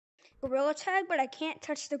gorilla tag, but I can't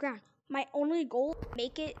touch the ground. My only goal is to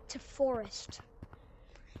make it to forest.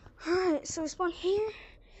 Alright, so we spawn here.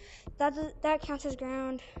 That counts as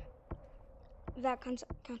ground. That counts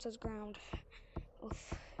as ground.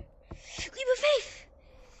 Oof. Leap of faith!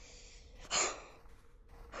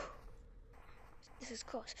 This is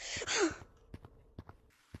close.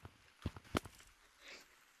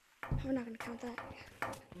 We're not gonna count that.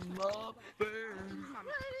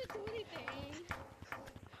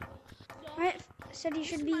 Alright, said you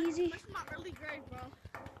should be easy. This is my early grade, bro.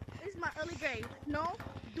 This is my early grade. No,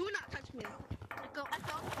 do not touch me. Echo.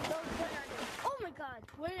 Oh my god,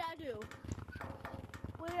 what did I do?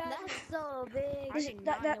 That's so big.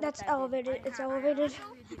 That's elevated. It's elevated.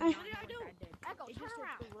 What did I do? Echo, turn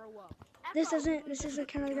around. This isn't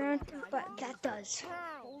count on the ground, but that does.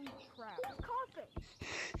 Holy crap.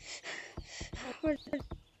 Who's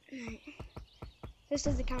coughing? This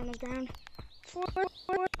doesn't count as ground.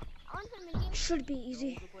 Should be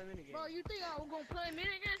easy. Bro, you think I was gonna play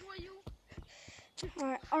minigames with you?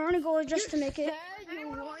 Alright, our only goal is just to make it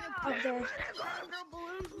up there.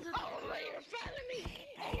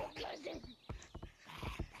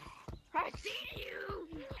 I see you!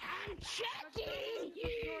 I'm checking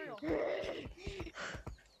you!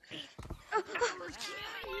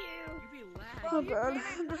 Oh god,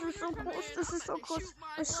 this is so close. This is so close.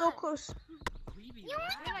 It's so close.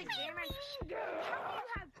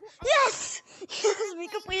 Yes! Yes, we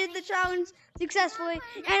completed the challenge successfully.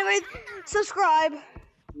 Anyway, subscribe.